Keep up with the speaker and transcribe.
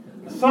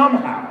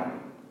somehow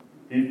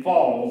he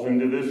falls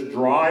into this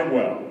dry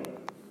well.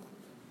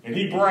 And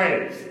he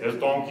brays, as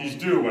donkeys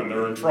do when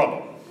they're in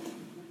trouble.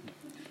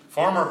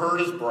 Farmer heard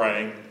his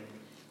braying,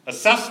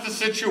 assessed the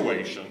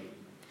situation,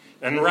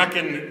 and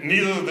reckoned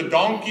neither the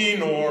donkey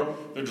nor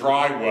the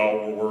dry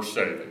well were worth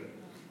saving.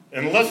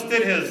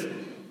 Enlisted his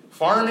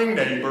farming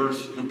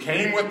neighbors who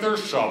came with their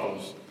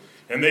shovels,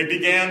 and they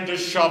began to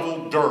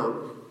shovel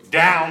dirt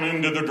down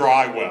into the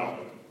dry well.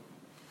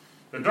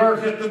 The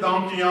dirt hit the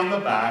donkey on the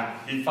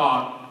back. He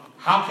thought,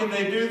 how can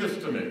they do this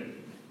to me?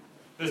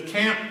 This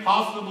can't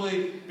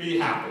possibly be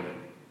happening.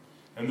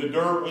 And the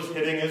dirt was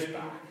hitting his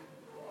back.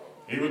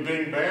 He was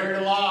being buried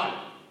alive.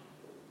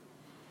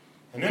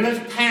 And in his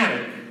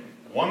panic,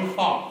 one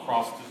thought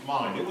crossed his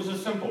mind. It was a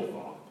simple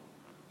thought.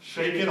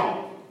 Shake it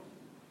off.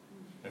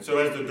 And so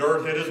as the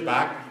dirt hit his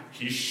back,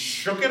 he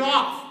shook it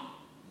off.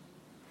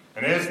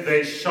 And as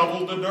they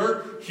shoveled the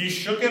dirt, he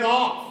shook it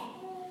off.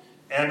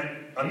 And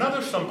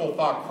another simple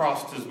thought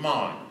crossed his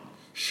mind.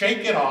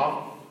 Shake it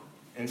off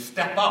and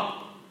step up.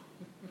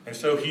 And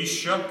so he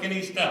shook and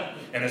he stepped.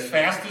 And as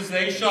fast as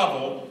they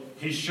shoveled,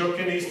 he shook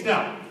and he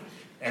stepped.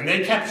 And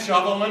they kept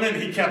shoveling and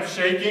he kept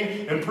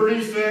shaking. And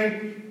pretty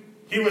soon,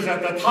 he was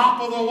at the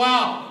top of the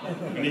well.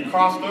 And he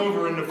crossed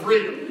over into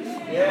freedom.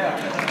 Yeah.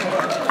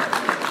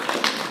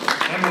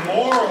 And the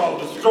moral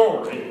of the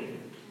story,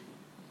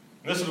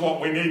 this is what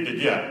we need to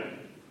get.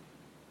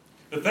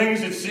 The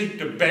things that seek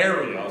to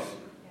bury us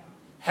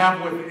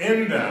have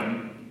within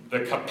them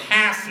the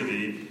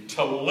capacity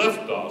to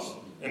lift us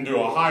into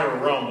a higher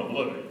realm of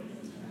living.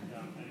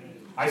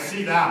 I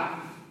see that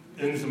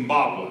in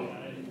Zimbabwe.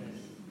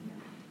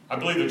 I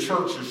believe the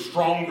church is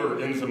stronger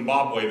in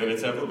Zimbabwe than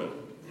it's ever been.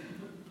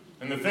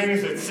 And the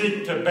things that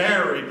seek to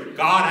bury,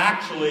 God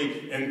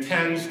actually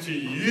intends to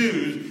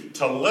use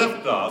to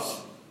lift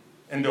us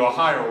into a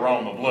higher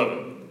realm of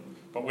living.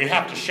 But we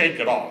have to shake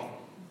it off.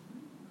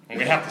 And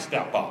we have to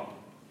step up.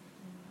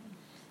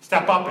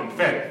 Step up in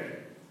faith.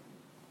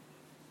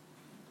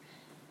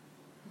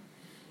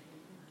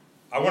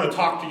 I want to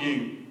talk to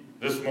you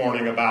this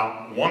morning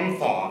about one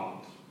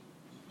thought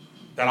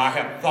that I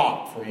have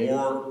thought for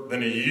more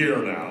than a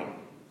year now,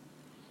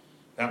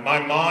 that my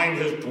mind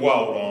has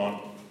dwelled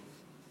on,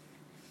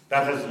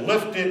 that has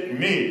lifted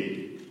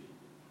me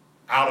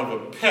out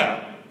of a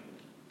pit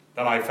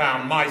that I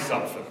found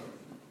myself in.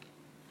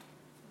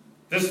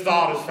 This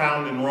thought is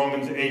found in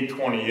Romans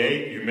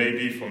 8:28. You may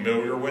be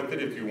familiar with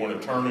it if you want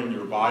to turn in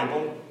your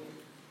Bible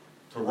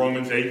to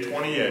Romans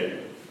 8:28.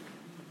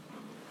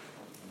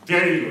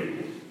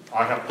 Daily,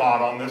 I have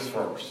thought on this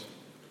verse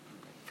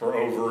for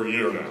over a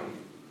year now.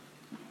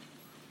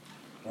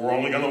 We're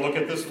only going to look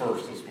at this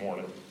verse this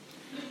morning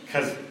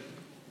because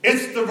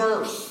it's the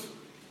verse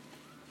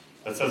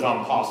that says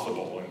I'm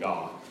possible in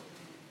God,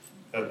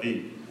 that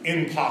the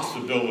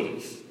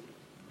impossibilities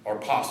are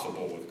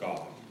possible with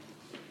God.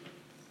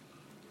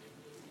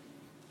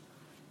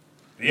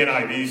 The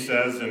NIV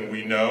says, and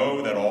we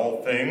know that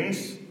all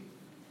things,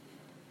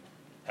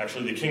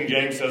 actually the King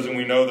James says, and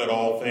we know that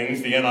all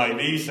things. The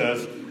NIV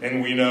says,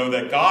 and we know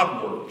that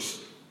God works.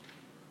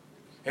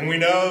 And we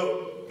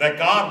know that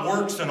God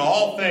works in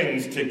all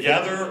things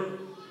together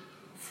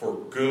for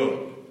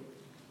good,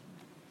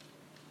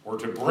 or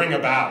to bring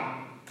about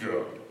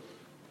good.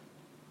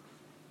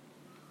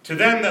 To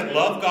them that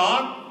love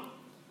God,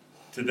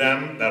 to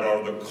them that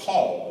are the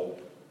called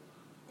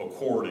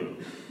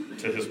according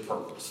to his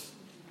purpose.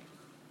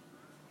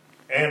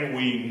 And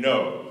we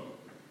know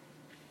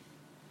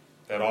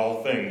that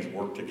all things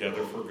work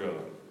together for good.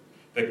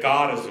 That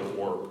God is at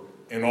work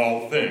in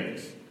all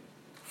things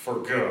for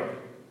good.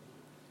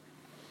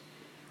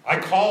 I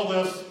call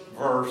this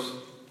verse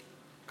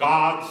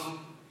God's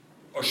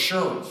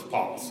assurance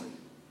policy.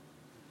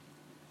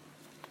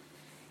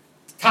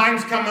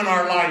 Times come in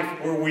our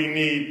life where we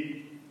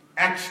need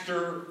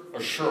extra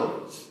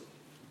assurance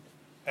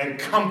and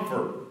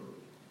comfort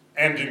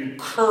and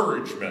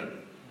encouragement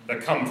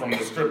that come from the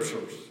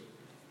Scriptures.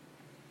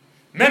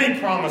 Many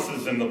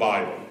promises in the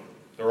Bible.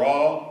 They're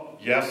all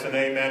yes and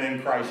amen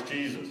in Christ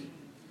Jesus.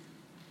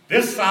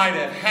 This side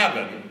of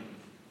heaven,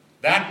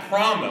 that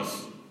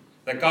promise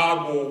that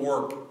God will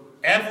work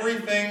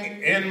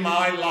everything in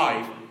my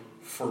life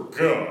for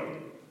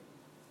good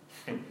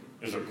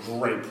is a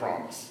great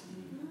promise.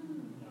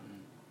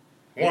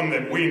 One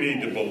that we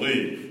need to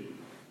believe,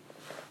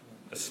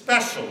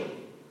 especially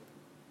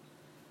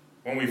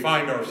when we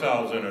find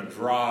ourselves in a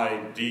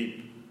dry,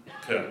 deep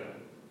pit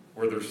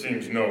where there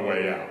seems no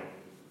way out.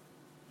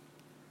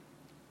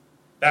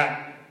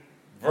 That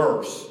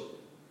verse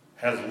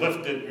has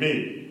lifted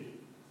me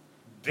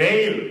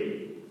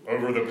daily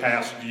over the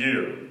past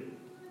year.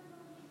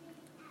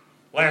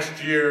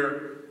 Last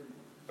year,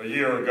 a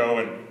year ago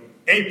in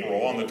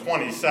April, on the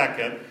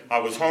 22nd, I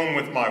was home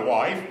with my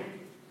wife.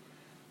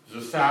 It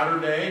was a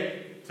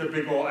Saturday,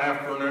 typical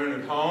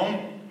afternoon at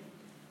home.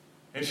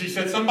 And she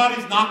said,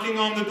 somebody's knocking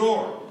on the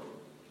door.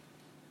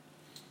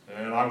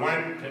 And I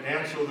went to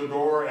answer the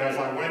door. As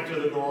I went to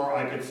the door,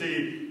 I could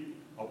see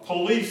a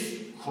police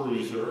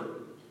cruiser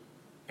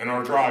in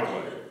our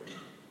driveway.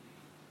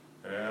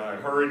 And I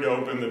hurried to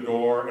open the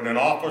door, and an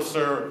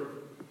officer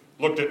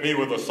looked at me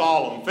with a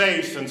solemn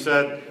face and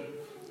said,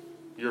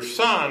 "Your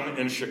son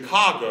in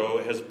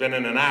Chicago has been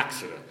in an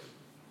accident."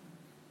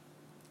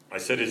 I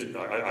said,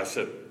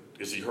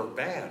 "Is he hurt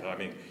bad? I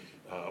mean,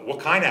 what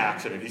kind of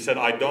accident?" He said,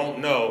 "I don't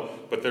know,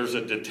 but there's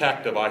a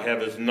detective. I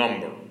have his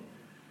number."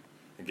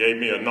 He gave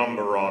me a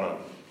number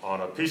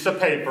on a piece of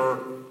paper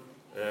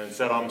and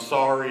said, "I'm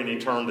sorry," and he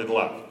turned and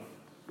left.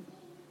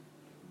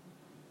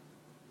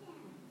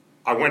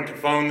 I went to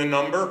phone the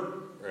number,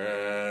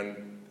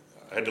 and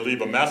I had to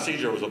leave a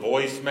message. There was a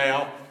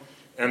voicemail,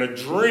 and a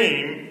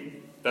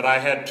dream that I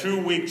had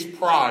 2 weeks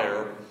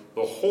prior,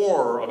 the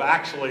horror of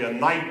actually a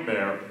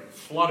nightmare,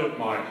 flooded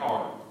my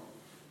heart.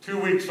 2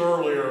 weeks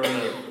earlier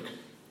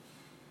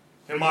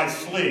in my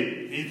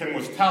sleep, Ethan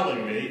was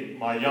telling me,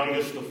 my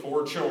youngest of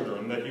 4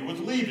 children, that he was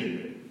leaving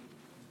me.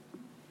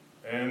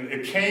 And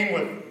it came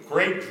with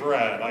great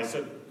dread. I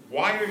said,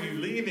 "Why are you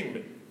leaving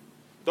me?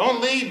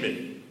 Don't leave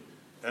me."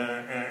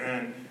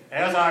 And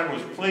as I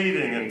was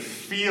pleading and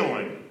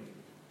feeling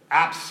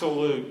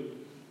absolute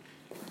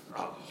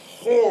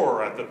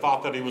horror at the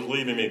thought that he was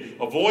leaving me,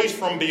 a voice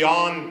from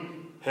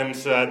beyond him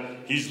said,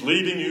 "He's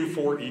leaving you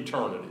for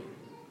eternity."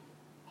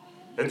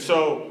 And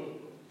so,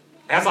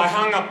 as I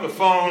hung up the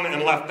phone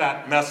and left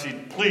that message,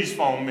 "Please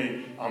phone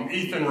me, I'm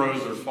Ethan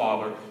Roser's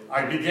father,"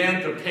 I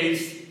began to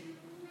pace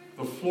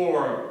the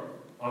floor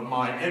of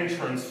my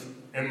entrance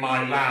in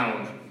my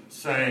lounge,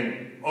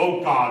 saying,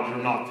 "Oh God,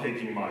 you're not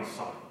taking my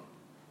son.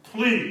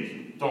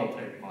 Please don't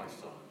take my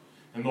son."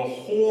 And the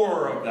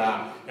horror of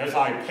that as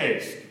I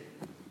paced.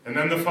 And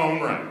then the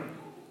phone rang.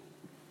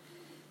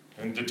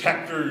 And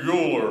Detective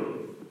Euler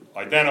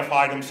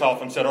identified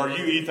himself and said, "Are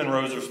you Ethan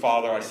Roser's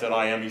father?" I said,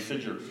 "I am." He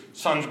said, "Your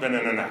son's been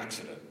in an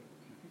accident.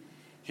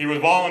 He was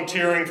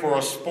volunteering for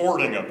a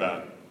sporting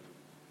event.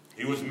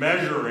 He was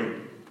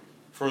measuring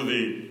for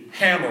the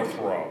hammer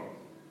throw.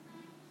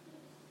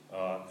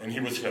 And he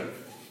was hit."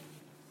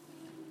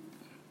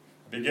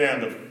 I began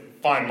to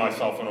find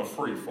myself in a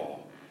free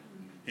fall.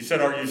 He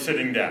said, "Are you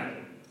sitting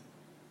down?"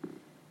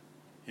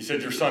 He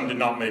said, "Your son did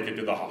not make it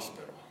to the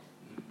hospital."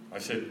 I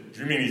said,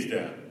 "Do you mean he's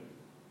dead?"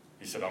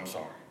 He said, "I'm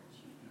sorry."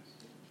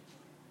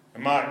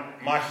 And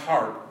my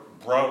heart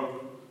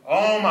broke.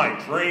 All my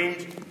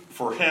dreams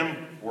for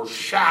him were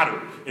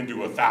shattered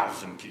into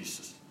 1,000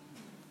 pieces.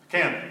 I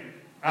can't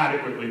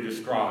adequately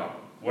describe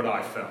what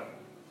I felt.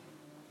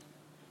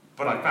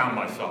 But I found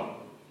myself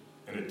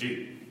in a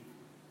deep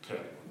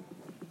pit.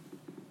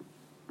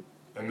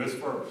 And this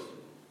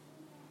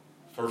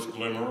first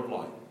glimmer of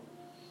light,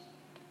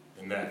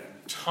 in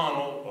that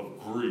tunnel of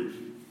grief,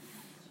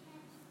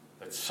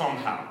 that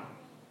somehow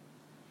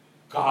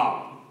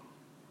God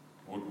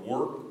would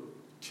work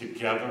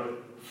together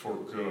for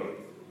good.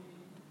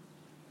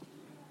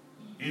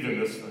 Even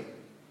this thing.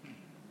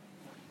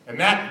 And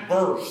that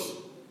verse,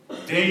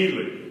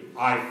 daily,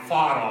 I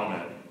thought on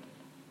it.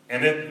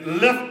 And it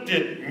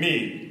lifted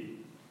me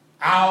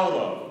out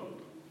of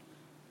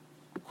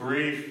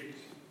grief,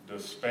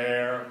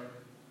 despair,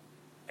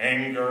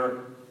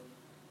 anger.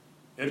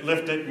 It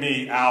lifted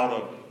me out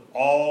of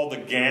all the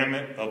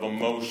gamut of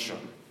emotion.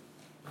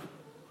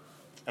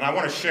 And I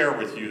want to share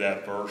with you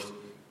that verse.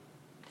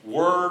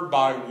 Word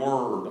by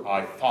word,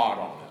 I thought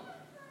on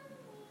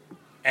it.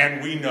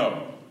 And we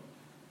know.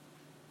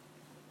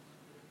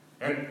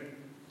 And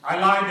I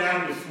lie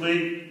down to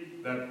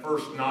sleep that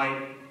first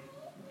night,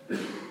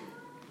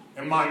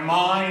 and my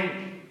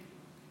mind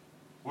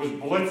was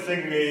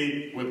blitzing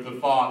me with the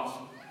thoughts,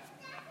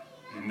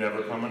 "You're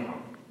never coming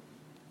home."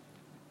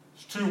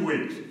 It's 2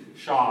 weeks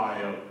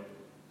shy of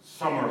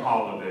summer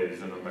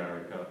holidays in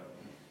America.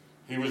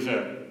 He was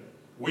at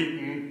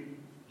Wheaton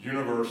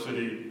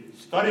University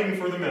studying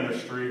for the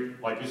ministry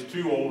like his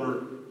 2 older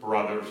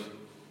brothers.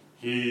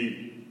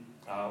 He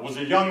was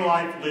a young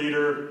life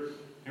leader.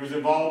 He was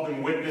involved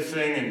in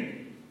witnessing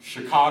in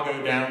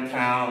Chicago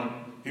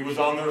downtown. He was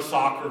on their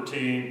soccer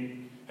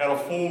team, had a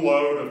full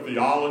load of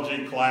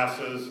theology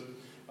classes,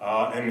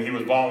 and he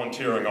was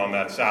volunteering on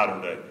that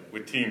Saturday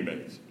with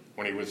teammates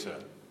when he was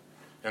hit.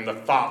 And the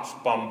thoughts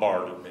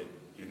bombarded me.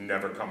 "You're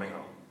never coming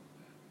home.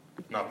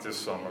 Not this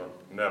summer,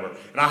 never."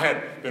 And I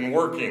had been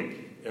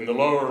working in the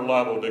lower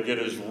level to get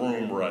his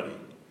room ready.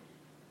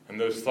 And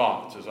those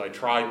thoughts, as I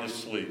tried to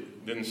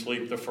sleep, didn't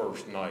sleep the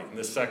first night, and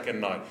the second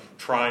night,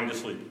 trying to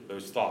sleep,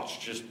 those thoughts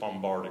just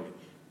bombarded me.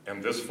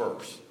 And this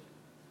verse,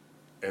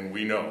 and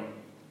we know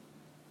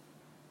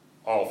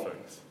all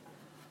things,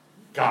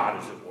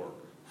 God is at work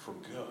for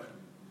good.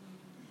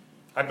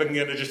 I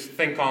began to just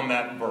think on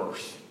that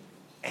verse,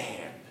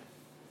 and.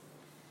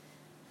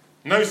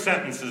 No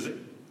sentences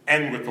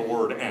end with the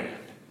word "and."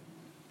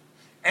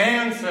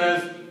 And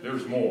says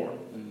there's more.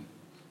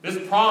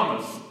 This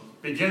promise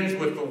begins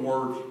with the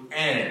word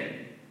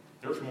 "and."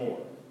 There's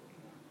more.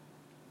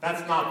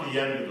 That's not the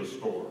end of the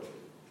story.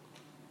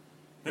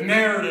 The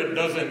narrative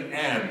doesn't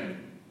end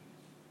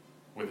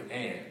with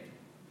 "and."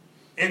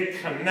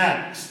 It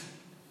connects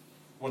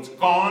what's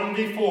gone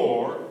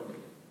before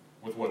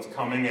with what's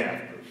coming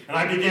after. And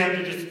I began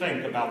to just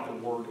think about the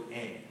word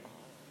 "and."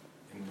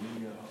 And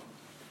we know.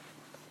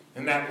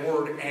 And that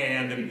word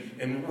and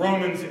in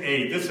Romans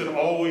 8, this had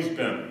always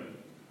been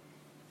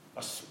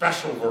a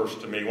special verse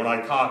to me when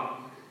I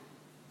taught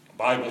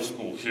Bible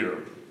school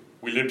here.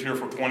 We lived here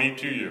for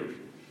 22 years.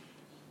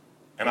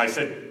 And I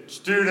said,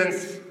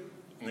 students,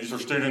 and these are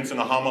students in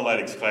a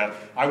homiletics class,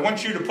 I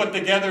want you to put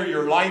together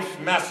your life's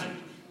message.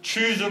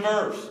 Choose a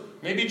verse.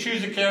 Maybe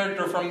choose a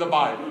character from the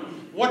Bible.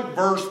 What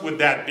verse would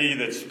that be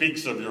that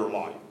speaks of your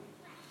life?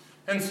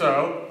 And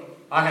so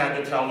I had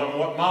to tell them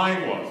what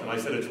mine was. And I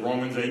said, it's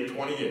Romans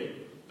 8:28.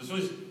 This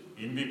was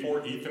even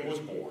before Ethan was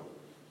born.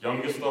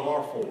 Youngest of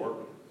our four.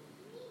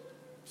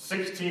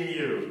 16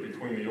 years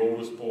between the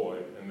oldest boy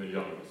and the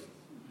youngest.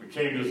 We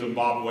came to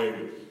Zimbabwe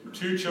with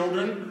 2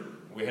 children.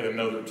 We had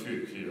another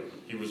 2 here.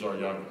 He was our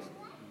youngest.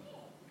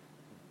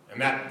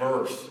 And that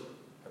verse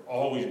had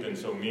always been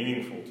so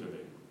meaningful to me.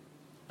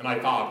 And I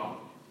thought,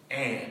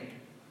 and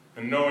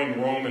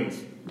knowing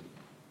Romans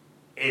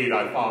 8,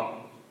 I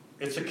thought,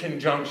 it's a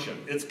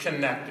conjunction. It's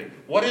connecting.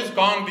 What has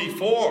gone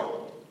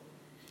before?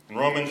 In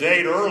Romans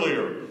 8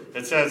 earlier,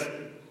 it says,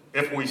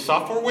 if we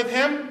suffer with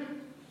him,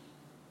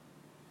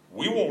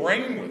 we will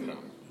reign with him.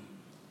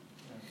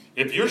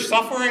 If you're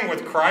suffering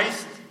with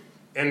Christ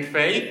in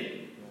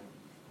faith,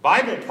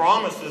 Bible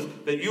promises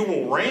that you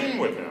will reign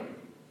with him.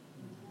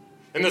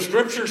 And the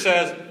scripture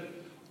says,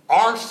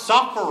 our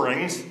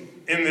sufferings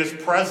in this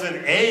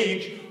present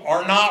age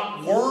are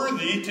not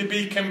worthy to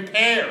be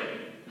compared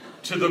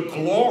to the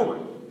glory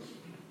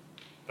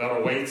that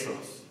awaits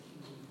us.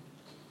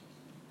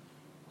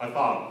 I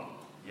thought,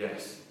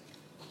 yes,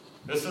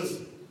 this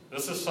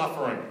is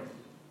suffering.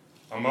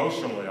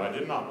 Emotionally, I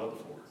did not look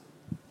for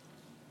it.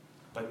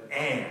 But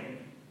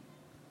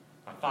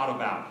I thought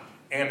about,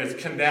 and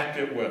it's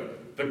connected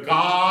with the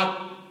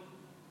God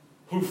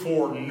who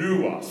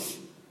foreknew us,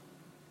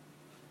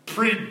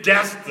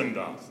 predestined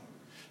us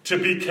to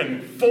be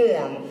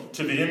conformed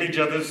to the image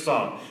of his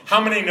Son. How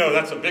many know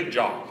that's a big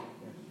job?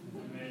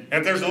 And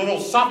if there's a little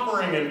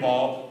suffering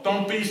involved,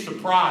 don't be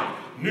surprised.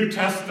 New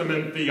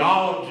Testament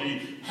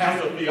theology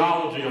has a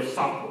theology of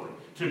suffering.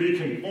 To be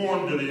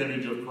conformed to the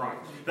image of Christ.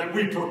 That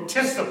we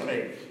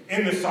participate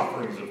in the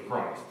sufferings of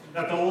Christ.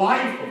 That the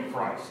life of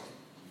Christ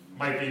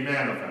might be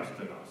manifest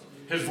in us.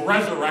 His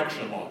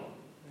resurrection life.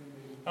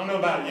 I don't know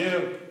about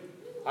you.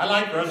 I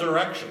like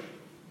resurrection.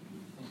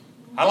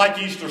 I like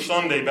Easter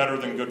Sunday better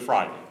than Good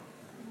Friday.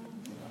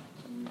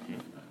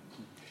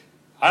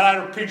 I'd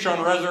rather preach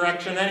on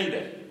resurrection any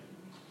day.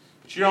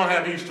 But you don't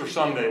have Easter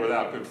Sunday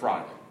without Good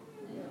Friday.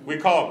 We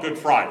call it Good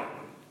Friday.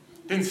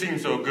 Didn't seem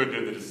so good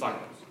to the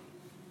disciples.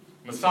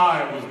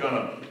 Messiah was going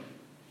to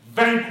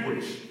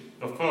vanquish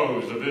the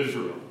foes of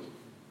Israel.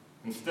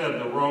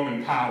 Instead, the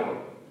Roman power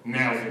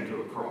nails him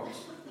to a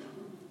cross.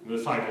 The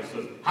disciple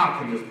says, how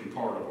can this be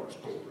part of our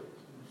story?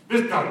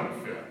 This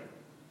doesn't fit.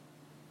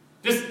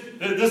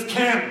 This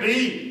can't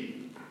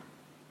be.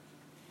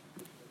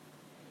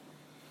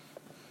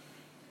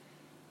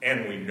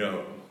 And we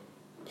know.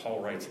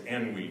 Paul writes,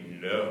 and we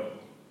know.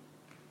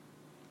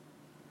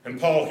 And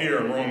Paul here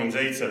in Romans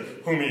 8 said,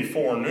 whom he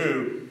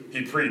foreknew,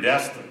 he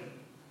predestined.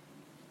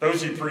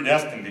 Those he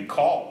predestined, he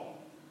called.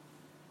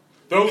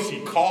 Those he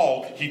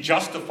called, he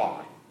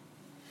justified.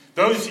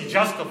 Those he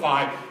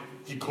justified,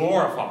 he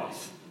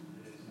glorifies.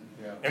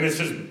 Yeah. And it's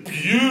this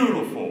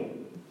beautiful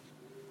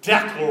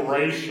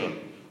declaration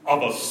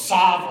of a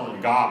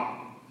sovereign God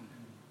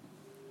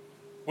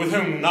with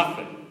whom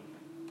nothing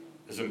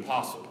is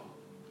impossible.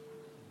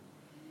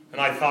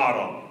 And I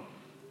thought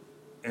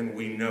and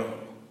we know.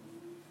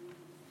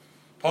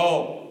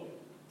 Paul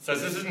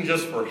says this isn't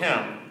just for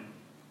him.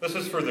 This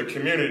is for the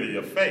community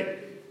of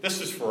faith.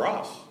 This is for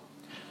us.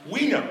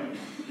 We know.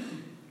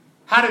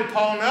 How did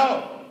Paul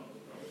know?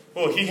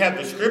 Well, he had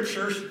the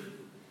scriptures.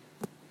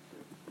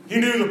 He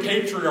knew the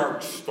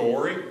patriarch's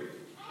story.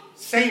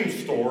 Same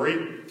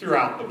story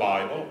throughout the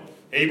Bible.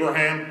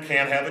 Abraham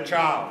can't have a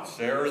child.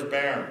 Sarah's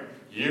barren.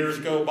 Years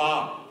go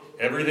by.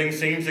 Everything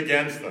seems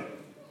against them.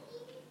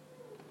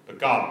 But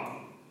God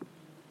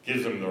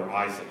gives them their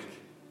Isaac.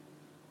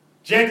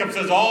 Jacob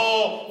says,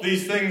 all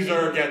these things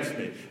are against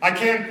me. I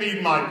can't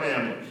feed my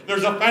family.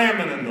 There's a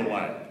famine in the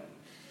land.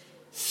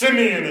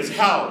 Simeon is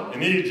held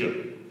in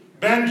Egypt.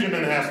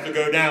 Benjamin has to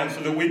go down so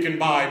that we can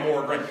buy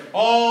more grain.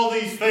 All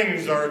these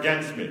things are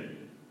against me.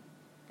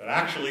 But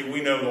actually,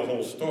 we know the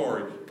whole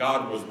story.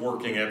 God was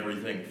working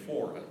everything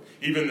for him,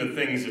 even the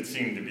things that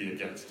seemed to be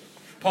against him.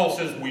 Paul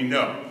says, we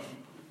know.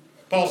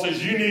 Paul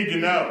says, you need to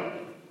know,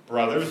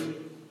 brothers,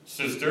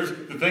 sisters,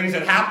 the things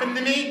that happened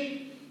to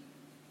me,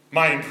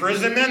 my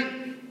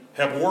imprisonment,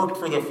 have worked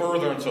for the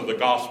furtherance of the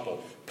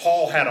gospel.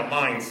 Paul had a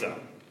mindset.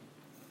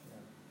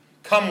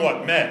 Come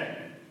what may.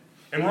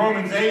 In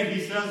Romans 8,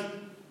 he says,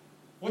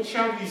 what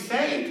shall we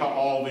say to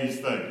all these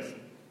things?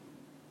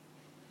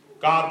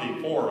 God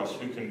be for us,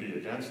 who can be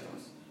against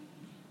us?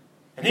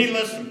 And he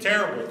lists some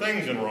terrible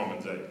things in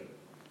Romans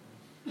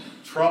 8.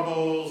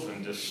 Troubles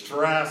and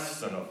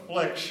distress and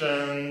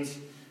afflictions,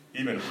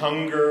 even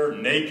hunger,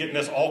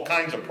 nakedness, all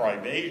kinds of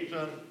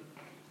privation.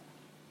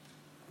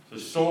 The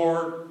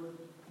sword.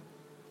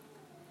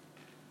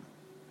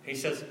 He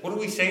says, what do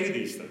we say to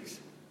these things?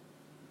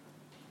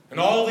 In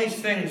all these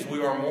things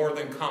we are more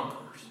than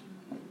conquerors.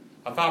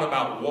 I thought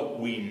about what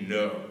we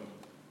know.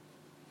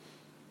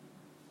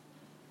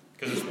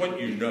 Because it's what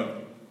you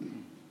know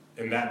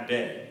in that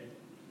day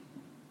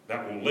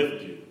that will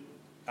lift you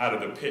out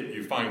of the pit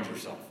you find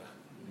yourself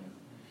in.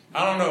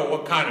 I don't know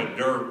what kind of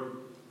dirt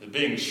is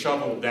being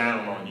shoveled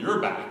down on your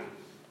back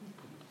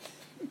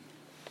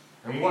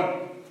and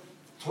what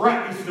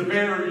threatens to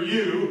bury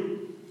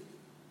you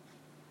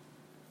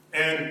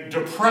and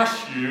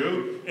depress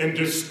you and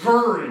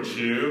discourage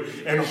you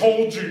and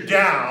hold you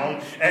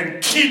down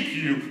and keep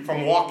you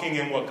from walking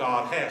in what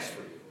God has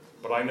for you.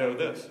 But I know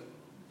this.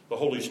 The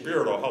Holy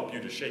Spirit will help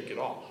you to shake it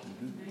off.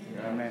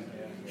 Amen.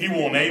 He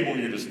will enable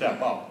you to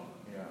step up.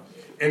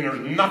 And there's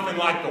nothing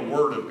like the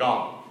Word of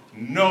God.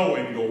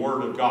 Knowing the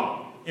Word of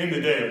God in the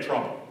day of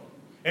trouble.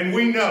 And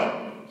we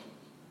know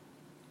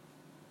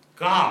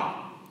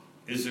God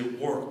is at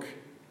work.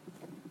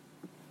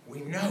 We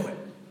know it.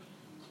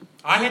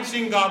 I had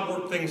seen God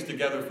work things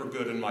together for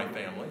good in my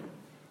family.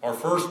 Our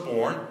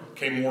firstborn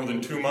came more than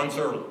 2 months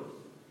early.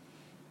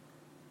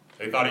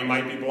 They thought he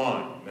might be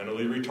blind,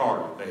 mentally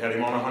retarded. They had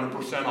him on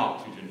 100%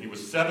 oxygen. He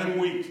was 7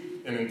 weeks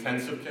in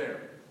intensive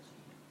care.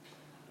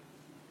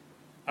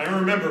 I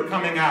remember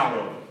coming out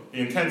of the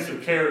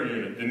intensive care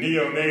unit, the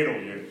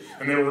neonatal unit,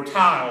 and there were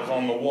tiles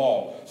on the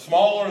wall,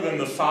 smaller than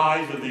the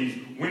size of these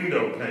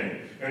window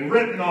panes. And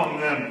written on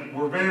them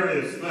were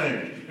various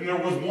things. And there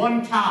was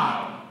one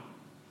tile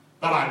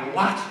that I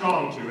latched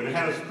onto. It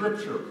had a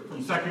scripture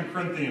from 2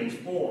 Corinthians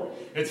 4.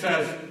 It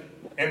says,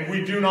 "And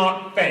we do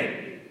not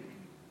faint,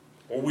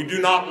 or we do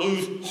not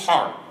lose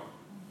heart.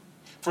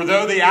 For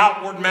though the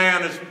outward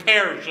man is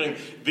perishing,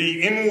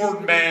 the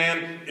inward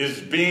man is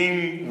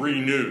being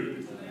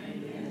renewed.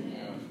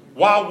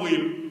 While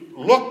we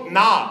look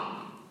not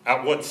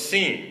at what's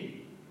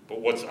seen,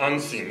 but what's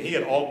unseen." He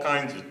had all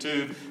kinds of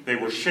tubes. They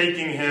were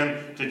shaking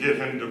him to get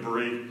him to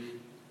breathe.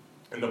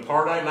 And the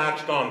part I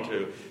latched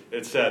onto,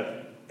 it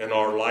said, "In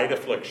our light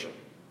affliction,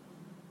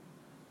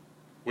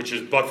 which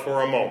is but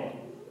for a moment,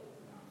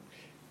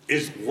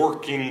 is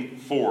working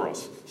for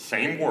us."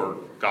 Same word,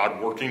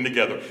 God working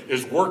together.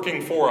 Is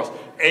working for us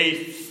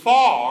a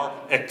far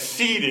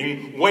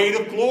exceeding weight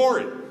of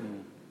glory.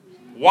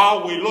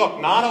 While we look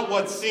not at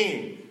what's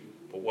seen,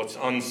 but what's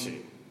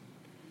unseen.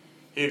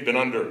 He had been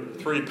under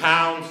 3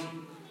 pounds.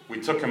 We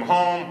took him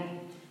home.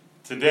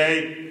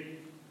 Today,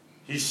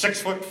 he's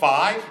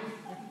 6'5",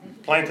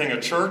 planting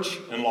a church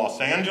in Los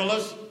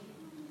Angeles.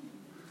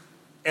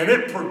 And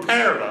it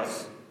prepared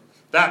us.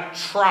 That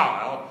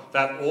trial,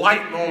 that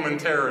light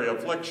momentary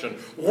affliction,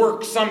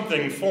 worked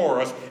something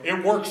for us.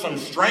 It worked some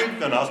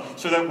strength in us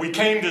so that we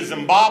came to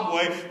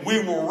Zimbabwe.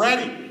 We were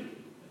ready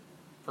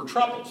for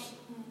troubles.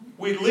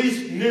 We at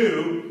least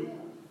knew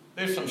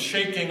there's some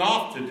shaking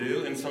off to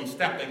do and some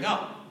stepping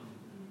up.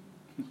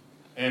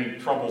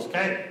 And troubles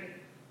came.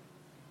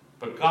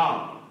 But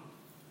God,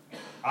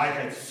 I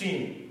had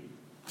seen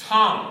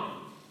time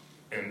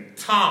and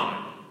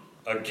time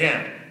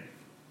again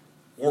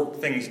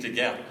work things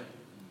together.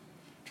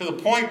 To the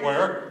point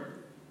where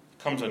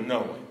comes a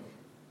knowing.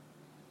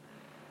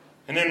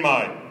 And in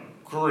my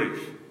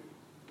grief,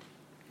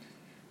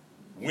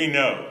 we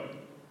know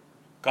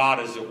God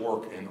is at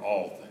work in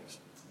all things.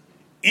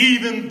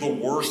 Even the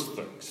worst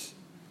things.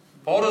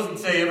 Paul doesn't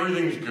say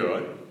everything's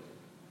good.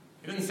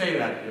 He didn't say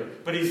that here.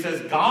 But he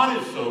says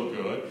God is so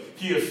good.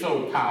 He is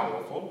so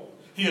powerful.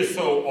 He is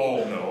so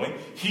all-knowing.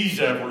 He's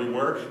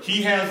everywhere.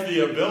 He has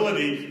the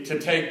ability to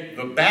take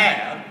the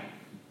bad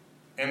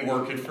and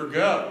work it for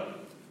good.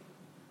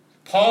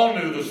 Paul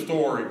knew the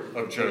story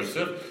of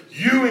Joseph.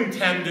 You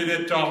intended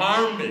it to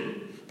harm me,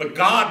 but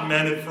God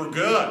meant it for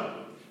good,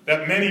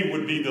 that many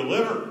would be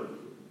delivered.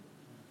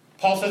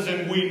 Paul says,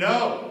 and we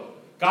know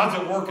God's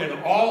at work in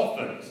all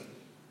things.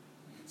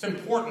 It's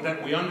important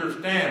that we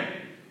understand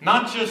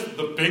not just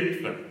the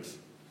big things.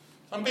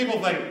 Some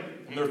people think,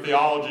 and their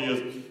theology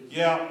is,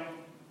 yeah,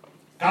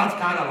 God's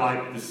kind of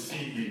like the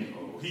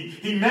CEO.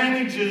 He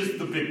manages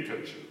the big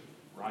picture,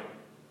 right?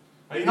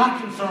 But he's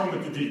not concerned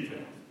with the details.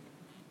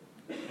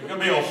 There can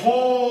be a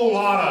whole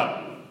lot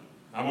of,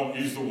 I won't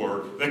use the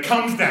word, that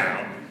comes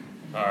down,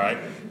 all right?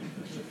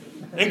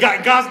 And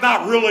God's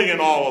not really in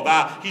all of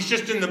that. He's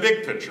just in the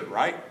big picture,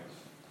 right?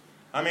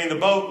 I mean, the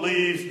boat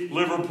leaves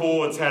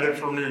Liverpool. It's headed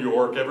for New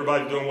York.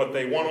 Everybody's doing what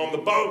they want on the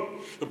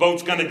boat. The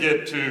boat's going to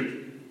get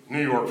to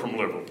New York from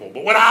Liverpool.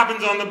 But what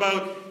happens on the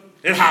boat?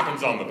 It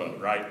happens on the boat,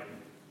 right?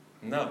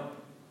 No.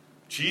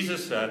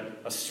 Jesus said,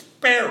 a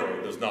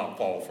sparrow does not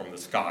fall from the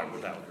sky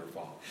without your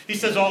Father. He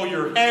says all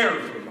your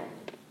hairs are gone.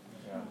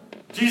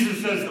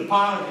 Jesus says the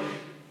pilot,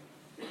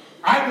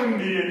 I wouldn't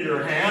be in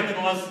your hand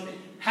unless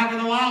heaven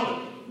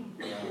allowed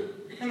it.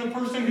 And the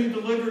person who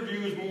delivered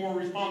you is more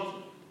responsible.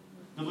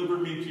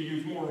 Delivered me to you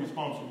is more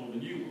responsible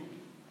than you are.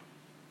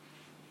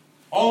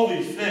 All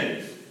these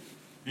things,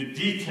 the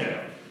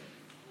detail,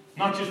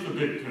 not just the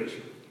big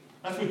picture.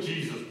 That's what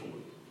Jesus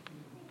believed.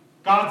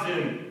 God's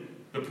in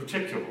the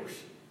particulars.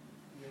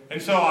 And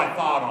so I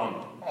thought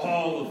on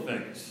all the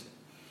things.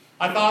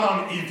 I thought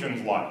on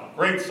Ethan's life.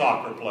 Great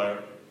soccer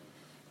player.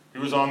 He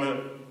was on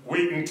the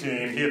Wheaton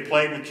team. He had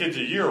played with kids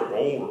a year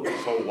older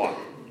his whole life.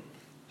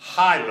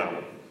 High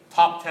level,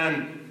 top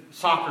 10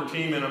 soccer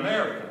team in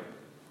America,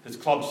 his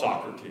club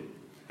soccer team.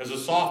 As a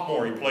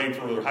sophomore, he played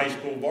for their high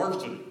school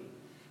varsity.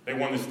 They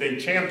won the state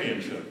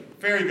championship.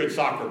 Very good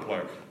soccer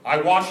player.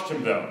 I watched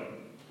him, though,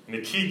 in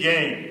the key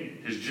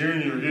game his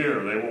junior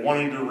year. They were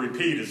wanting to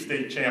repeat as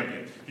state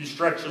champion. He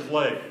stretched his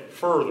leg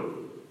further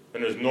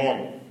than is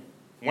normal.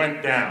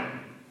 Went down.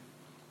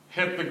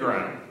 Hit the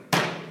ground.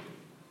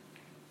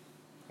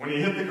 When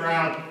he hit the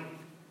ground,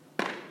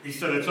 he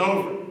said, "It's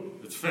over.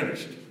 It's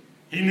finished."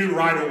 He knew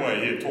right away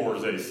he had tore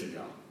his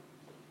ACL.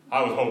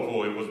 I was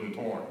hopeful it wasn't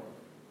torn.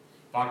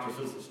 Doctor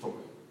says it's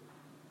torn.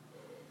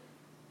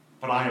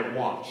 But I have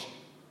watched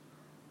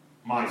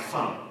my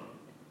son,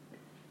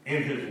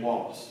 in his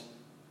loss,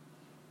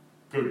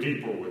 go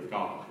deeper with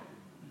God.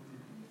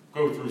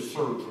 Go through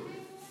surgery.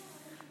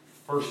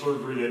 First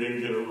surgery, they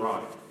didn't get it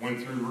right.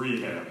 Went through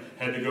rehab.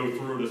 Had to go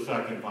through it a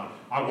second time.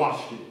 I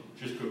watched him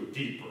just go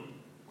deeper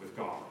with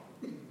God.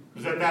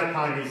 Because at that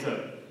time he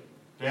said,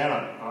 "Dad,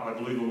 I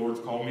believe the Lord's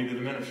called me to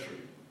the ministry.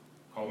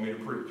 Called me to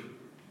preach.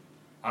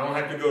 I don't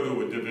have to go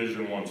to a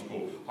Division I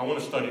school. I want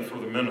to study for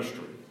the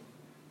ministry."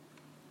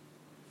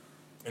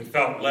 And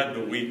felt led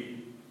to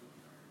Wheaton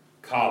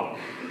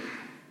College.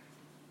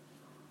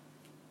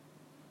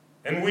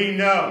 And we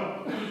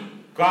know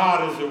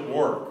God is at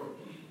work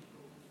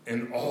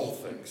in all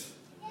things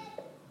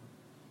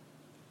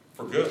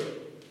for good.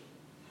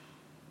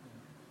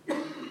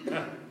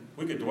 Yeah,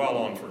 we could dwell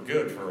on for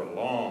good for a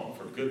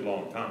good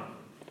long time.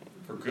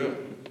 For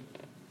good.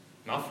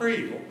 Not for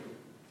evil.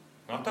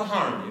 Not to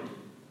harm you.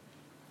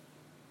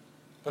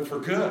 But for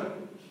good.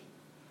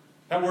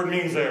 That word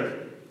means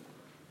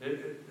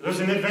there's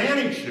an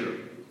advantage here.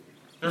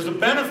 There's a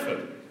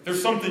benefit.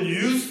 There's something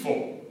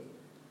useful.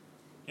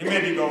 You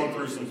may be going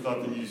through some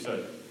stuff that you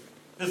said,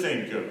 "This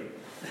ain't good."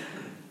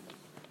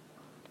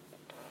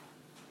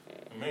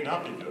 It may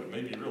not be good. It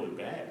may be really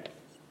bad.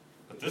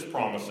 But this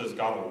promise says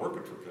God will work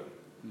it for good.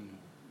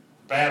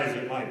 Bad as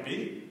it might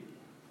be,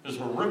 as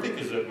horrific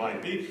as it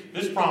might be,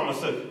 this promise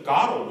says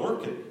God will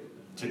work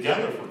it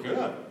together for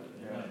good.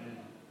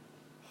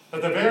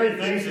 That the very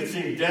things that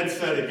seem dead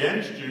set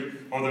against you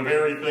are the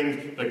very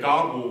things that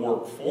God will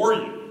work for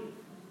you.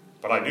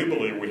 But I do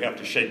believe we have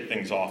to shake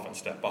things off and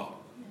step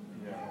up.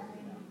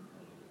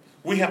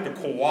 We have to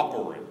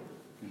cooperate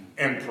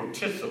and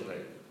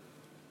participate.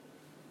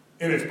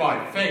 And it's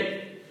by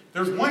faith.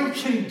 There's one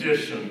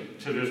condition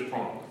to this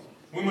promise.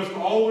 We must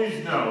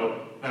always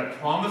know that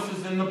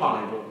promises in the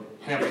Bible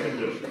have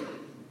conditions.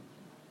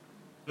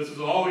 This has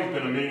always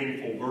been a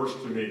meaningful verse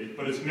to me,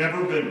 but it's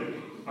never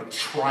been a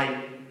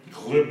trite,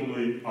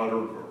 glibly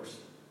uttered verse.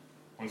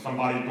 When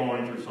somebody's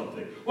going through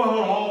something, well,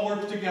 it all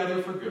works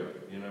together for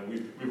good. You know,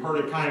 we've heard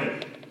it kind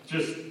of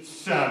just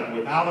said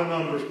without an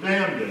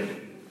understanding.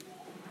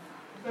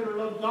 You better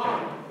love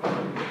God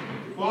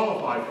to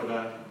qualify for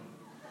that.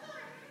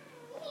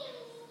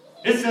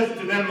 It says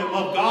to them that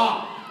love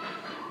God.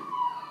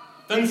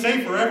 Doesn't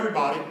say for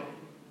everybody.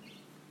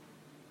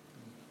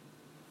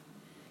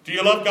 Do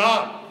you love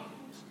God,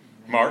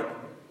 Mark?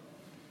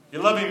 You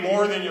love Him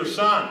more than your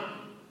son?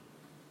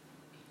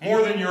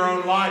 More than your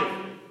own life?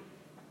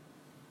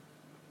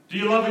 Do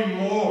you love Him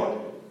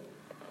more?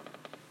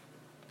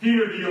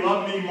 Peter, do you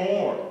love me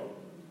more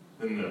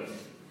than this?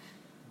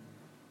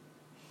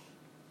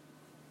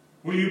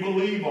 Will you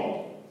believe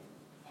all,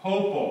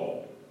 hope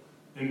all,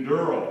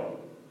 endure all?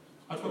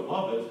 That's what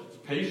love is. It's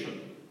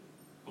patient.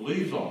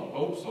 Believes all,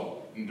 hopes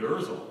all,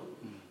 endures all.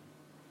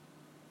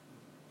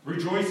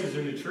 Rejoices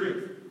in the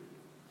truth.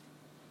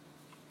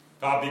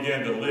 God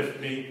began to lift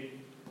me.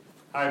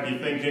 I'd be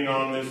thinking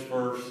on this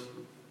verse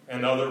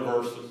and other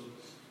verses.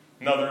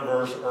 Another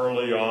verse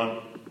early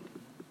on.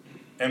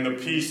 And the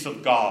peace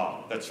of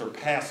God that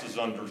surpasses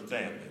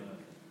understanding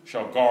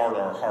shall guard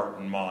our heart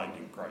and mind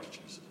in Christ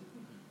Jesus.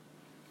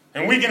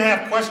 And we can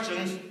have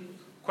questions.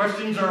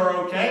 Questions are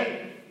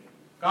okay.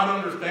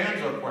 God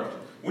understands our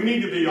questions. We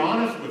need to be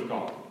honest with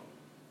God.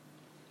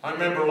 I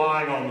remember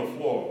lying on the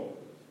floor,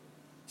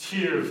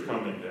 tears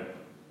coming down.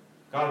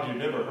 God, you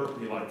never hurt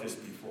me like this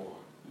before.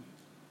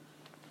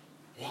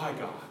 Why,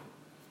 God?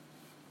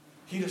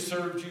 He'd have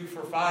served you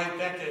for 5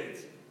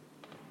 decades.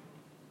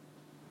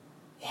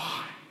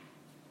 Why?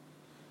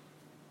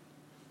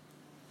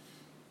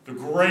 The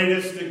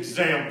greatest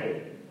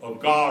example of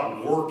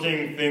God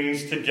working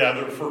things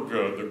together for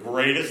good, the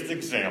greatest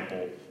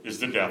example is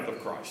the death of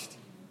Christ.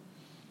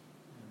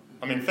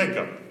 I mean, think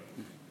of it.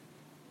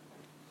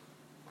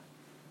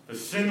 The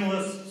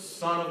sinless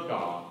Son of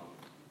God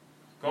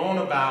going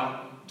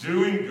about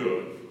doing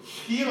good,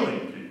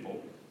 healing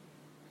people,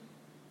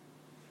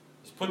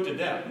 is put to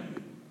death,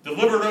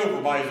 delivered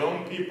over by His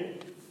own people,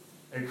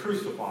 and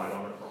crucified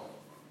on a cross.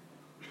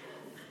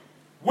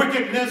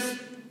 Wickedness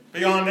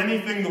beyond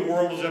anything the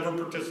world has ever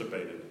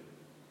participated in.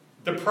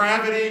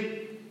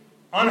 Depravity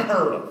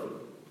unheard of.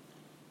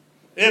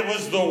 It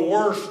was the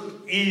worst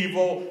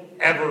evil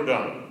ever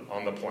done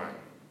on the planet.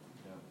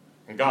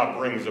 And God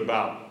brings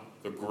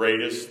about the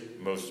greatest,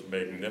 most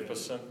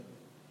magnificent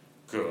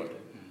good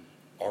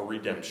our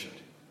redemption.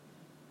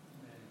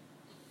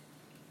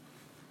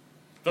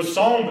 The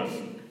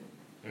psalmist,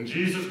 and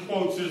Jesus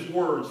quotes his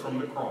words from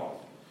the cross.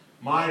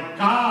 My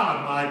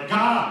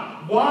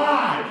God,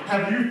 why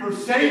have you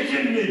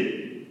forsaken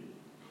me?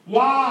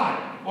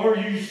 Why are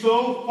you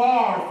so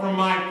far from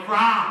my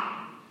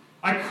cry?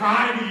 I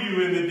cry to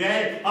you in the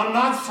day. I'm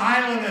not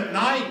silent at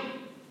night.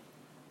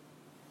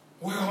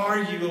 Where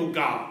are you, O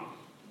God?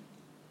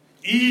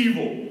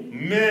 Evil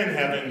men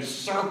have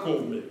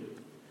encircled me.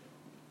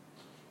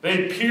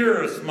 They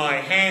pierce my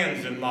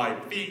hands and my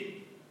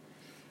feet.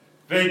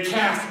 They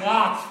cast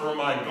lots for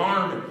my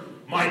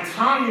garment. My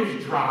tongue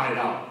is dried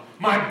up.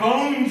 My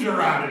bones are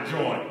out of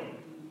joint.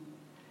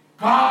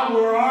 God,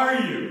 where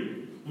are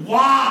you?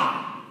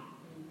 Why?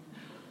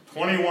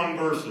 21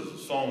 verses of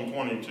Psalm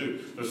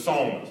 22. The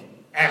psalmist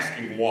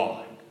asking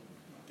why.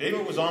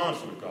 David was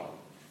honest with God.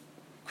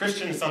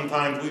 Christians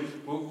sometimes,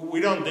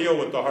 we don't deal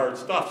with the hard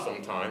stuff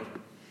sometimes.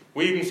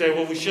 We even say,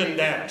 well, we shouldn't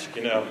ask,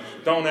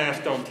 Don't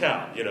ask, don't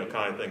tell,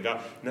 kind of thing.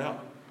 God, no,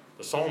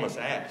 the psalmist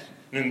asked.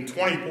 And in the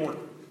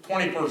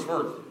 21st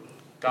verse,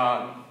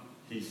 God,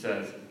 he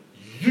says,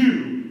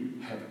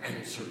 you have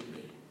answered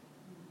me.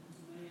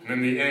 And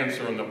then the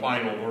answer in the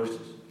final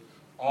verses,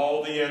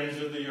 all the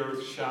ends of the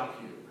earth shall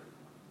hear,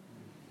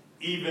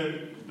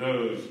 even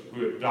those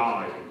who have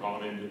died and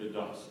gone into the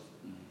dust.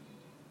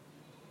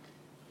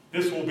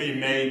 This will be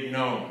made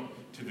known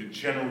to the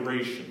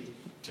generations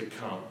to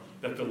come,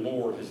 that the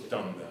Lord has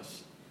done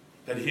this,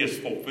 that he has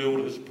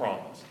fulfilled his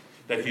promise,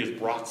 that he has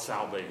brought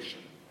salvation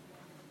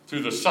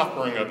through the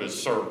suffering of his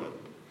servant.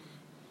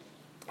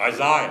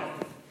 Isaiah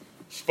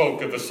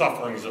spoke of the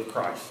sufferings of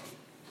Christ.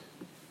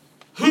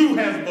 Who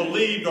has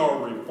believed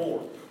our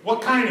report?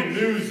 What kind of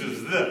news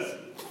is this?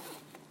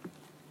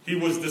 He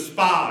was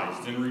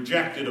despised and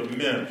rejected of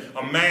men,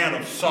 a man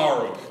of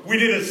sorrow. We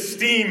did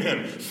esteem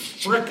him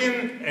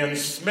stricken and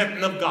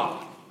smitten of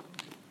God.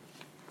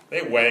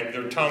 They wagged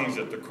their tongues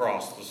at the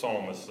cross, the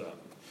psalmist said.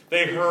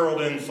 They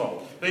hurled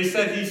insults. They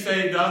said he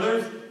saved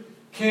others.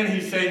 Can he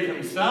save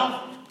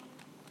himself?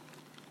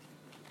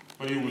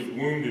 But he was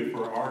wounded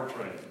for our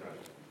transgression.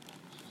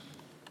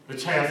 The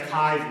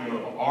chastisement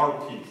of our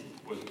peace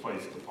was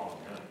placed upon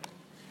him.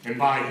 And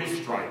by his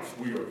stripes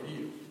we are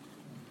healed.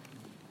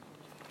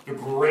 The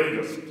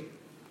greatest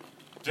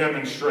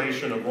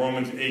demonstration of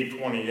Romans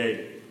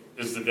 8:28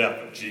 is the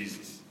death of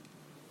Jesus.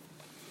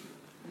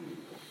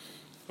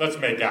 Let's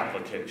make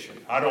application.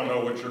 I don't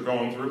know what you're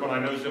going through, but I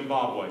know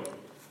Zimbabwe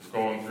is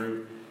going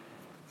through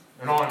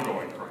an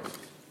ongoing crisis.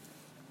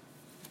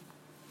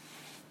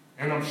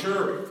 And I'm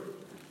sure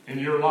in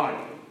your life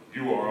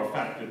you are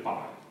affected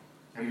by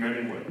it in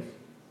many ways,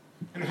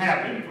 and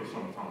have been for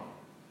some time.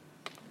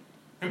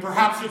 And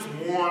perhaps it's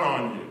worn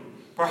on you.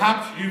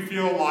 Perhaps you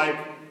feel like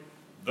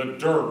the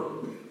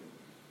dirt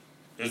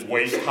is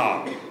waist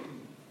high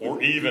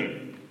or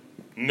even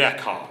neck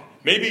high.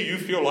 Maybe you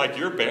feel like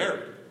you're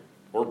bare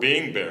or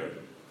being bare.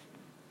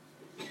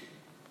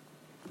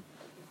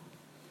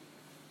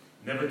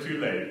 Never too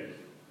late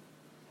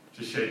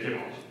to shake it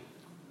off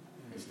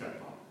and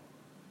step up.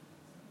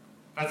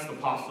 That's the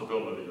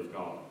possibility of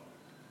God.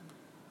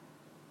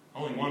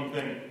 Only one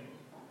thing: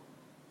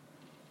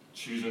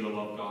 choosing to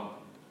love God.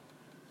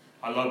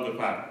 I love the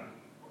fact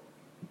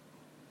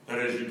that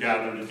as you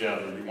gather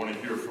together, you want to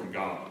hear from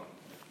God.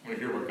 You want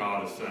to hear what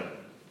God is saying.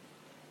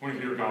 You want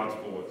to hear God's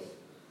voice.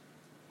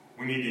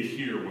 We need to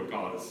hear what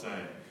God is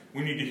saying.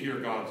 We need to hear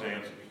God's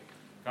answers.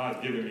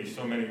 God's given me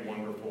so many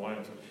wonderful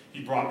answers.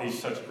 He brought me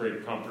such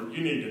great comfort.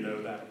 You need to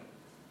know that.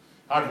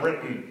 I've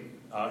written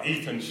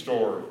Ethan's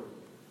story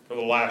for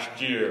the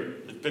last year.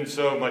 It's been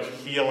so much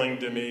healing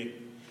to me,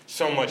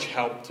 so much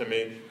help to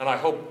me, and I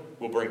hope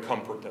will bring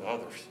comfort to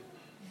others.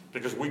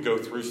 Because we go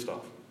through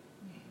stuff.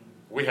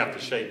 We have to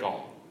shake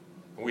off.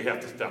 And we have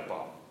to step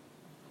up.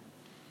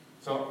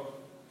 So,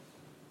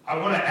 I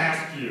want to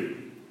ask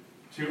you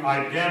to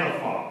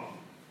identify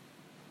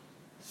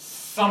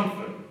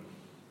something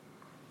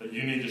that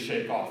you need to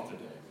shake off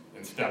today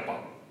and step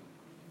up.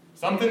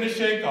 Something to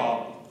shake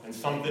off and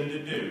something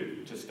to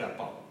do to step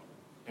up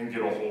and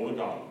get a hold of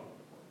God.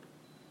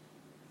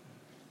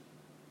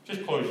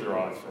 Just close your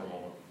eyes for a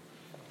moment.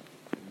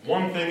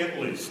 One thing at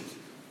least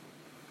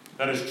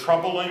that is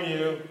troubling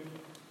you,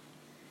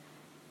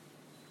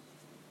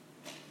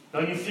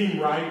 doesn't seem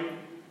right,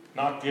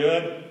 not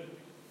good,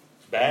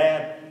 it's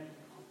bad,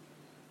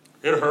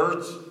 it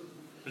hurts,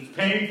 it's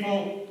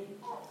painful,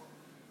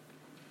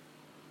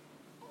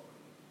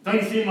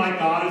 doesn't seem like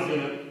God is in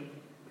it,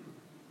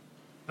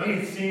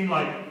 doesn't seem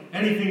like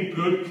anything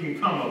good can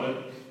come of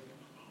it.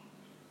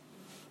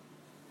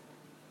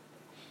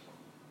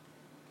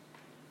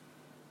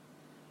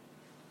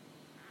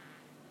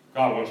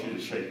 God wants you to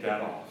shake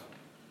that off.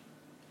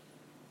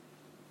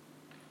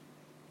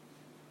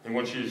 He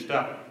wants you to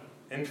step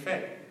in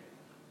faith.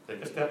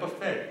 Take a step of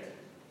faith.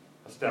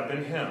 A step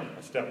in Him.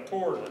 A step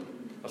toward Him.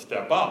 A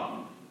step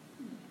up.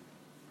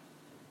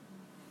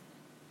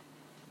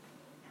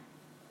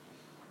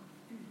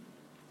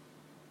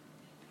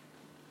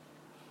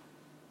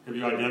 Have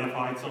you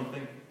identified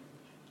something?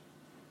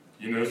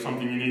 You know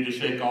something you need to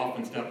shake off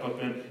and step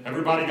up in?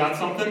 Everybody got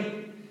something?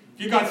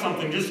 If you got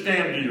something, just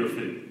stand to your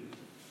feet.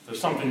 If there's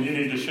something you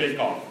need to shake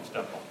off and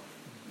step off.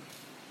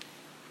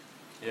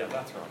 Yeah,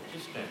 that's right.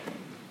 Just stand.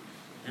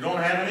 If you don't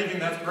have anything,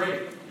 that's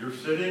great. You're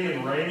sitting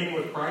and reigning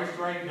with Christ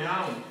right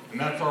now, and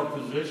that's our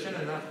position,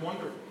 and that's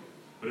wonderful.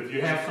 But if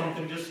you have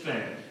something, just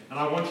stand. And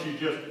I want you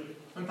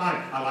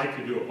sometimes I like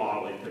to do a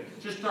bodily thing.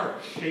 Just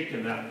start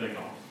shaking that thing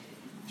off.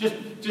 Just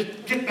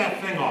get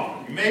that thing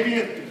off. Maybe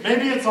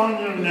it's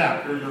on your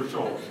neck or your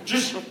shoulder.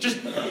 Just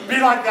be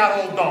like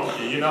that old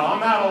donkey. You know, I'm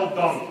that old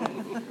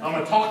donkey.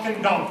 I'm a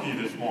talking donkey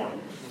this morning.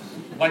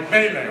 Like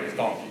Balaam's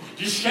donkey.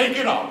 Just shake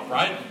it off,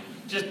 right?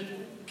 Just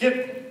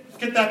get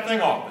that thing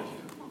off of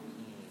you.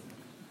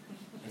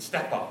 And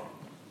step up.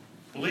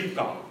 Believe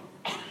God.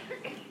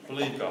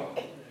 Believe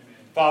God.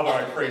 Father,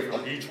 I pray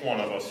for each one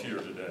of us here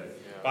today.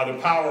 By the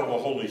power of the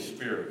Holy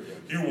Spirit,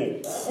 you will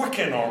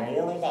quicken our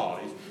mortal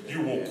bodies.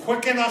 You will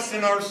quicken us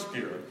in our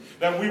spirit,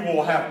 that we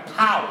will have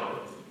power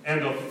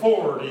and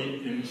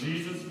authority in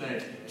Jesus'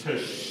 name to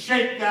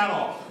shake that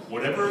off,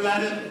 whatever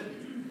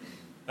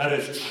that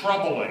is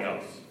troubling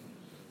us,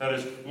 that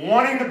is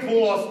wanting to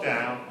pull us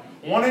down,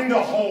 wanting to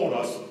hold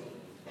us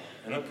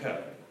in a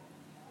pit.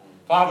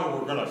 Father,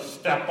 we're going to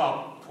step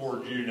up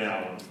toward you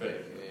now in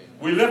faith.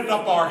 We lift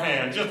up our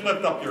hands. Just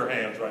lift up your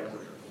hands right here.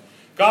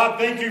 God,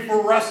 thank you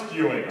for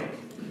rescuing us.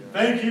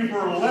 Thank you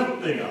for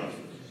lifting us.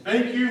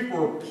 Thank you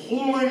for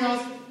pulling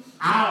us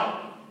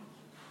out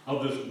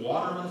of this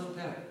waterless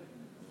pit.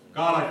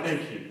 God, I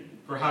thank you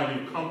for how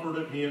you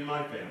comforted me and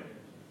my family.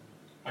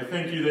 I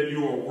thank you that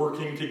you are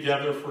working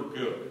together for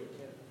good.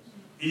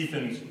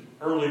 Ethan's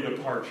early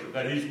departure,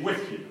 that he's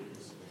with you.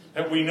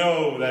 That we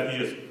know that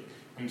he is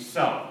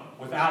himself,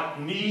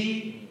 without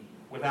need,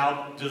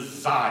 without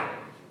desire,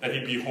 that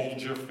he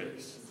beholds your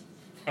face.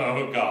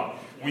 Oh, God.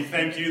 We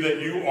thank you that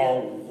you are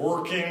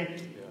working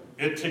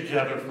it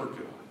together for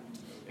good.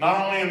 Not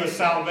only in the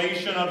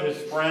salvation of his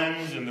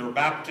friends and their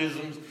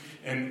baptisms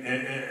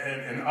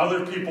and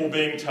other people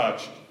being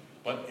touched,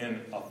 but in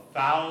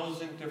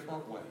 1,000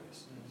 different ways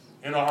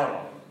in our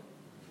life.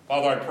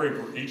 Father, I pray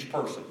for each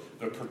person,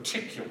 the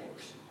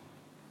particulars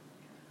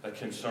that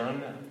concern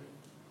them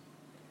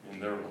in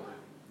their life.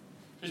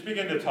 Just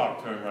begin to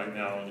talk to him right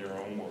now in your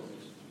own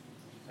words.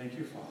 Thank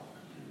you, Father.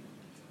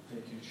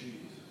 Thank you,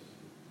 Jesus.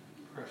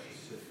 Precious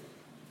Savior.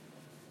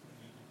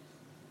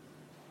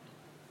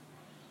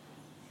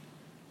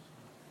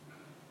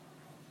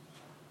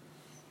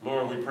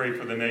 Lord, we pray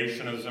for the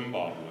nation of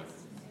Zimbabwe.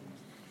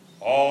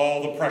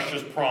 All the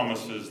precious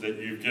promises that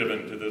you've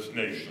given to this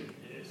nation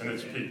and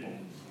its people.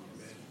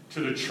 To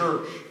the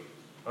church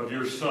of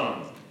your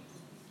Son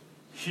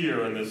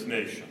here in this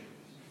nation.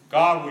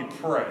 God, we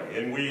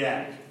pray and we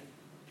ask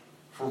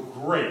for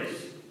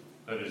grace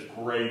that is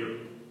greater.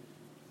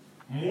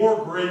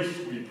 More grace,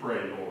 we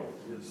pray, Lord,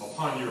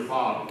 upon your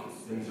body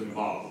in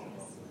Zimbabwe.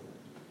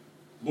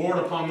 Lord,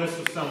 upon this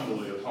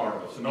assembly of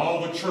Harvest and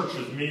all the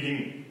churches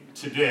meeting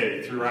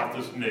today throughout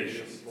this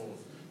nation.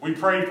 We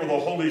pray for the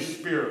Holy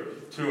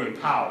Spirit to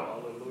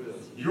empower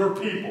your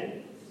people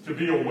to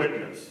be a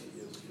witness.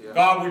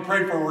 God, we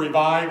pray for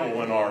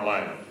revival in our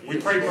land. We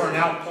pray for an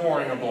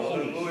outpouring of the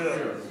Holy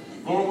Spirit.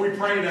 Lord, we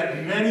pray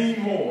that many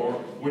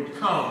more would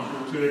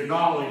come to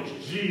acknowledge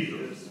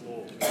Jesus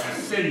as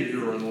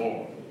Savior and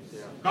Lord.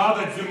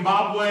 God, that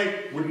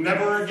Zimbabwe would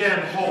never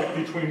again halt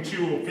between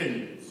two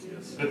opinions.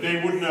 That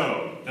they would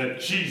know that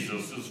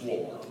Jesus is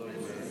Lord.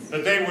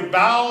 That they would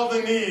bow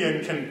the knee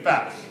and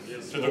confess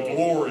to the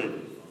glory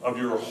of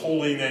your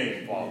holy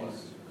name, Father.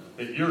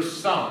 That your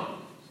Son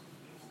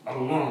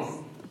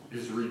alone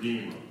is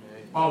Redeemer.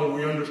 Father,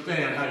 we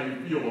understand how you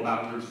feel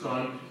about your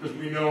Son because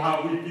we know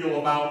how we feel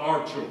about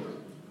our children.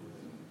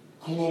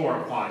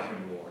 Glorify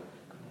him, Lord.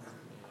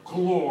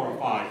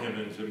 Glorify him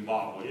in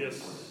Zimbabwe.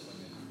 Yes.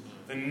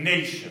 The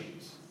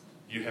nations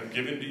you have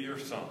given to your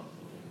Son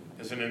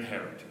as an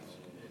inheritance.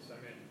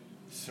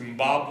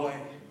 Zimbabwe,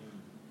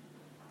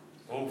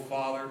 oh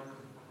Father,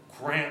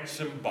 grant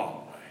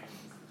Zimbabwe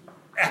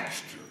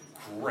extra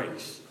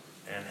grace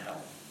and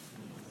help.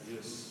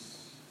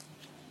 Yes.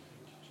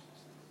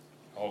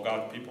 All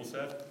God's people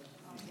said?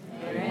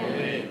 Amen.